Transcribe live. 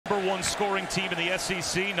#1 scoring team in the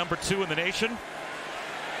SEC, #2 in the nation.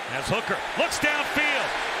 As Hooker looks downfield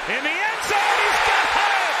in the end zone, he's got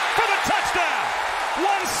Hyatt for the touchdown.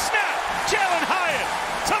 One snap, Jalen Hyatt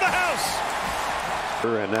to the house.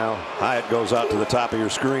 And now Hyatt goes out to the top of your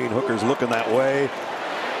screen. Hooker's looking that way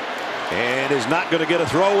and is not going to get a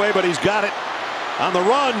throwaway, but he's got it on the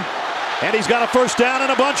run, and he's got a first down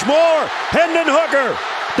and a bunch more. Hendon Hooker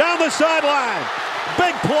down the sideline.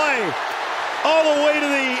 Big play all the way to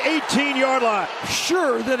the 18-yard line.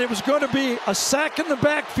 Sure that it was going to be a sack in the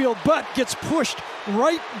backfield, but gets pushed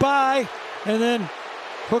right by, and then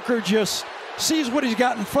Hooker just sees what he's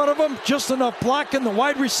got in front of him, just enough blocking. The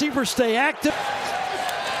wide receivers stay active.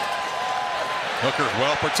 Hooker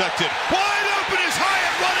well protected. Wide open is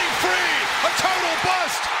Hyatt running free. A total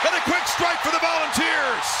bust and a quick strike for the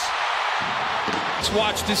Volunteers. Let's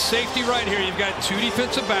watch this safety right here. You've got two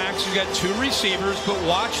defensive backs, you've got two receivers, but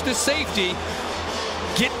watch the safety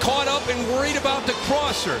get caught up and worried about the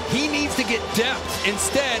crosser. He needs to get depth.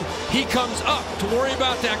 Instead, he comes up to worry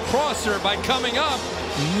about that crosser. By coming up,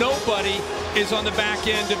 nobody is on the back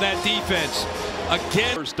end of that defense.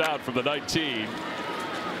 Again, first down from the 19.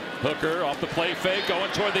 Hooker off the play fake,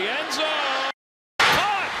 going toward the end zone.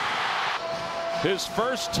 Caught! His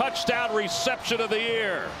first touchdown reception of the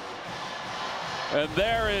year. And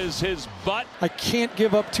there is his butt. I can't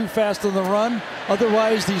give up too fast on the run.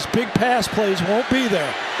 Otherwise, these big pass plays won't be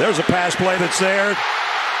there. There's a pass play that's there.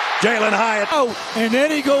 Jalen Hyatt out, and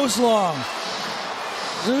then he goes long.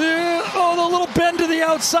 Oh, the little bend to the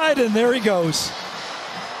outside, and there he goes.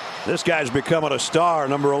 This guy's becoming a star,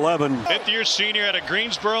 number 11. Fifth-year senior out of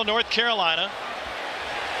Greensboro, North Carolina.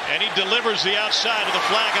 And he delivers the outside of the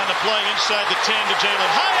flag on the play inside the 10 to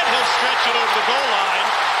Jalen Hyatt. He'll stretch it over the goal line.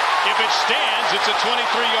 If it stands, it's a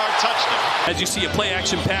 23-yard touchdown. As you see a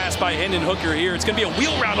play-action pass by Hendon Hooker here, it's going to be a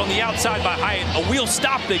wheel route on the outside by Hyatt. A wheel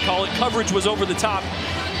stop, they call it. Coverage was over the top.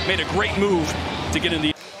 Made a great move to get in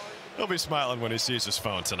the... He'll be smiling when he sees his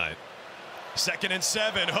phone tonight. 2nd and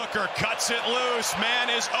 7. Hooker cuts it loose. Man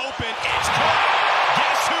is open. It's caught.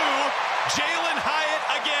 Guess who? Jalen Hyatt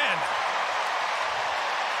again.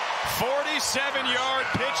 47-yard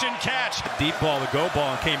pitch and catch. Deep ball, the go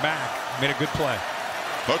ball, and came back. Made a good play.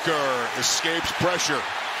 Hooker escapes pressure.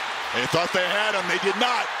 They thought they had him. They did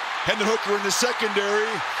not. Hendon Hooker in the secondary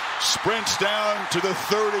sprints down to the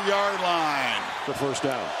 30-yard line. The first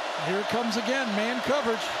down. Here it comes again, man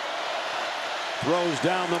coverage. Throws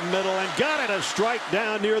down the middle and got it. A strike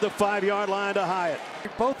down near the 5-yard line to Hyatt.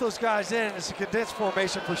 Both those guys in. It's a condensed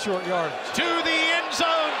formation for short yardage. To the end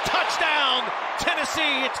zone. Touchdown.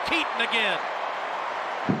 Tennessee. It's Keaton again.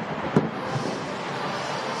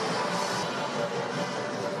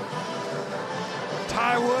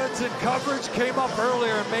 Ty Woods in coverage came up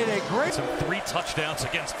earlier and made a great... Some 3 touchdowns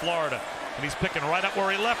against Florida. And he's picking right up where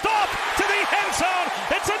he left off to the end zone.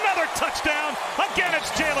 It's another touchdown. Again, it's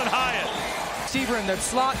Jalen Hyatt. Receiver in the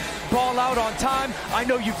slot, ball out on time. I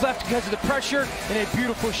know you've left because of the pressure, and a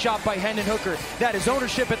beautiful shot by Hendon Hooker. That is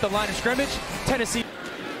ownership at the line of scrimmage. Tennessee.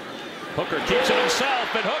 Hooker keeps it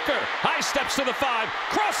himself, and Hooker high steps to the 5,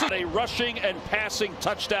 crosses a rushing and passing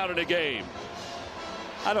touchdown in a game.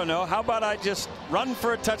 I don't know. How about I just run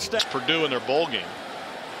for a touchdown? Purdue in their bowl game.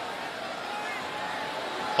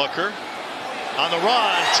 Hooker on the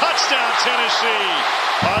run. Touchdown, Tennessee.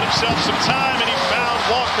 Bought himself some time, and he found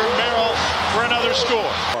Walker Merrill for another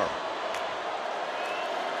score.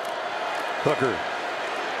 Hooker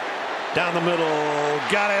down the middle.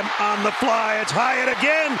 Got him on the fly. It's Hyatt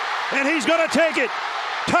again, and he's going to take it.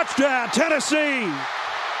 Touchdown, Tennessee.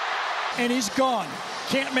 And he's gone.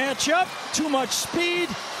 Can't match up. Too much speed.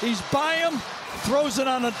 He's by him. Throws it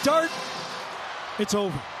on a dart. It's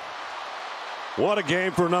over. What a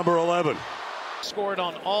game for number 11. Scored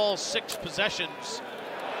on all 6 possessions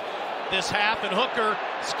this half, and Hooker's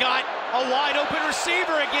got a wide open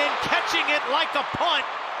receiver again, catching it like a punt.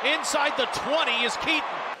 Inside the 20 is Keaton.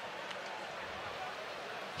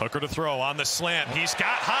 Hooker to throw on the slant. He's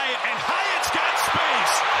got Hyatt, and Hyatt's got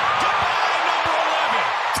space. Goodbye, number 11.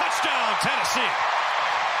 Touchdown, Tennessee.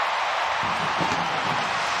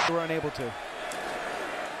 They were unable to.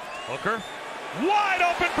 Hooker, wide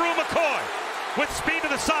open. Brew McCoy with speed to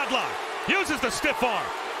the sideline. Uses the stiff arm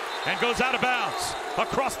and goes out of bounds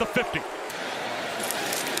across the 50.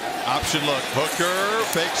 Option look. Hooker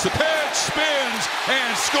fakes the pitch, spins,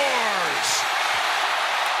 and scores.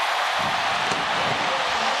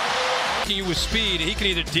 You with speed, he can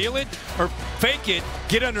either deal it or fake it,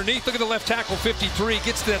 get underneath. Look at the left tackle, 53,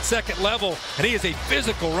 gets to that second level, and he is a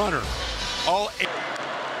physical runner.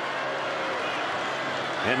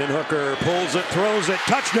 Hendon Hooker pulls it, throws it.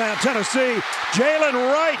 Touchdown, Tennessee.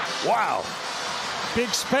 Jalen Wright. Wow. Big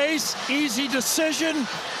space, easy decision,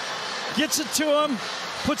 gets it to him,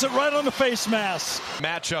 puts it right on the face mask.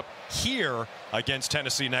 Matchup here against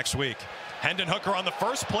Tennessee next week. Hendon Hooker on the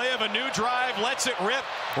first play of a new drive, lets it rip.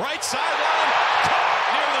 Right sideline, caught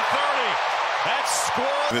near the 30. That's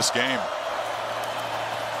squirrel. This game.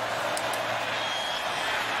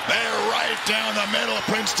 They're right down the middle of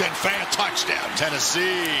Princeton. Fan touchdown,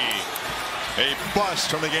 Tennessee. A bust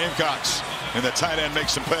from the Gamecocks. And the tight end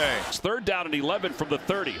makes him pay. It's 3rd down and 11 from the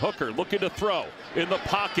 30. Hooker looking to throw in the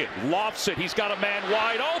pocket, lofts it. He's got a man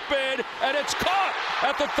wide open, and it's caught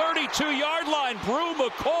at the 32-yard line. Brew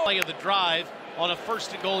McCoy. Play of the drive on a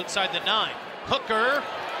 1st and goal inside the 9. Hooker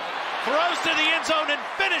throws to the end zone and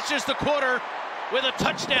finishes the quarter with a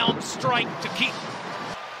touchdown strike to Keaton.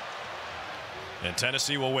 And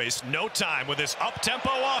Tennessee will waste no time with this up-tempo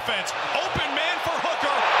offense. Open man for Hooker.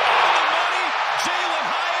 On the money, Jalen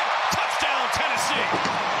Hyatt. Touchdown, Tennessee.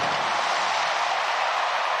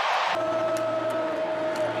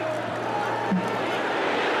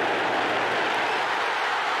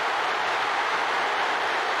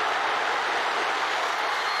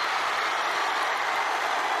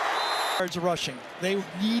 Yards rushing. They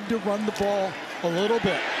need to run the ball a little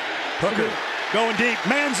bit. Hooker going deep.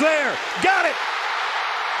 Man's there. Got it.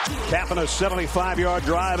 Capping a 75-yard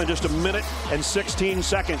drive in just a minute and 16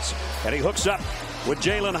 seconds. And he hooks up with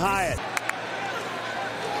Jalen Hyatt.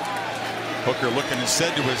 Hooker looking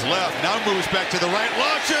instead to his left. Now moves back to the right.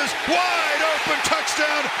 Launches. Wide open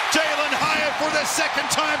touchdown. Jalen Hyatt for the 2nd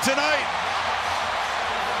time tonight.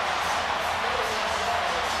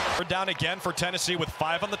 We're down again for Tennessee with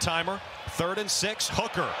 5 on the timer. 3rd and 6.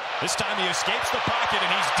 Hooker. This time he escapes the pocket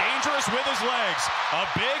and he's dangerous with his legs. A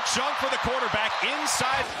big chunk for the quarterback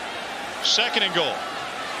inside. 2nd and goal.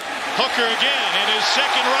 Hooker again in his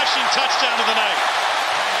 2nd rushing touchdown of the night.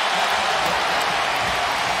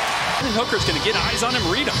 Hooker's going to get eyes on him,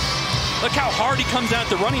 read him. Look how hard he comes out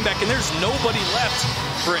the running back, and there's nobody left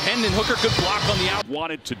for Hendon Hooker. Good block on the out.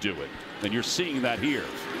 Wanted to do it, and you're seeing that here.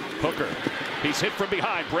 Hooker, he's hit from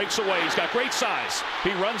behind, breaks away. He's got great size.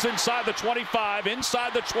 He runs inside the 25,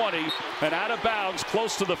 inside the 20, and out of bounds,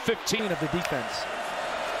 close to the 15 of the defense.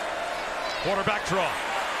 Quarterback draw.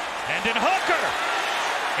 Hendon Hooker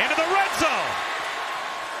into the red zone.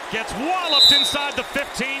 Gets walloped inside the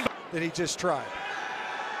 15. That he just tried.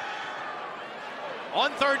 On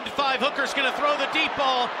 3rd and 5, Hooker's going to throw the deep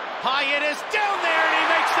ball. Hyatt is down there, and he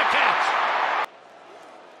makes the catch.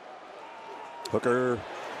 Hooker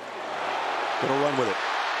gonna run with it.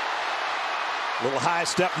 Little high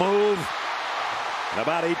step move. And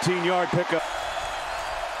about 18-yard pickup.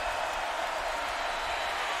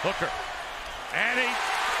 Hooker. And he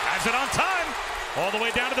has it on time. All the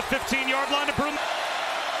way down to the 15-yard line to Broom.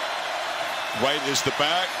 Right is the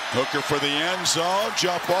back. Hooker for the end zone.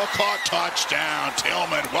 Jump ball caught. Touchdown.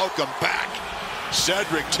 Tillman, welcome back.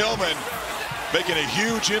 Cedric Tillman making a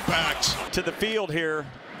huge impact. To the field here.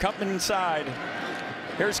 Coming inside.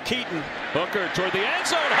 Here's Keaton. Hooker toward the end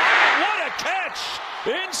zone. What a catch!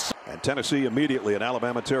 And Tennessee immediately in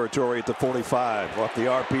Alabama territory at the 45. Off the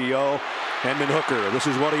RPO. Hendon Hooker. This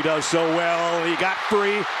is what he does so well. He got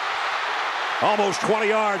free. Almost 20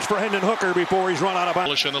 yards for Hendon Hooker before he's run out of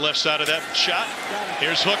bounds. On the left side of that shot.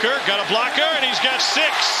 Here's Hooker. Got a blocker, and he's got 6.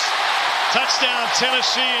 Touchdown,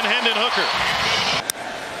 Tennessee and Hendon Hooker.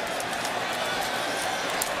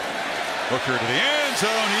 Hooker to the end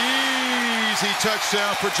zone. Easy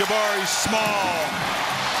touchdown for Jabari Small.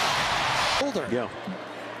 Yeah.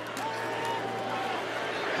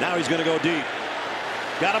 Now he's going to go deep.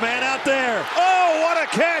 Got a man out there. Oh, what a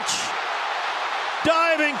catch!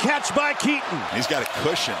 Diving catch by Keaton. He's got a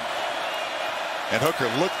cushion. And Hooker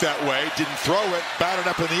looked that way, didn't throw it, batted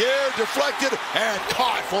up in the air, deflected, and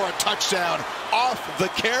caught for a touchdown off the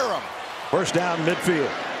carom. First down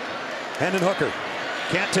midfield. Hendon Hooker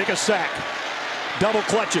can't take a sack. Double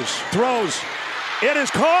clutches, throws. It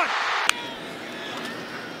is caught.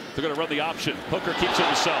 They're going to run the option. Hooker keeps it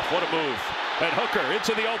himself. What a move. And Hooker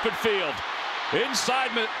into the open field.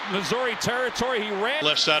 Inside Missouri territory, he ran.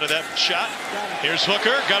 Left side of that shot. Here's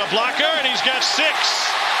Hooker. Got a blocker, and he's got 6.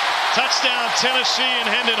 Touchdown, Tennessee and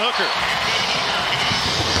Hendon Hooker.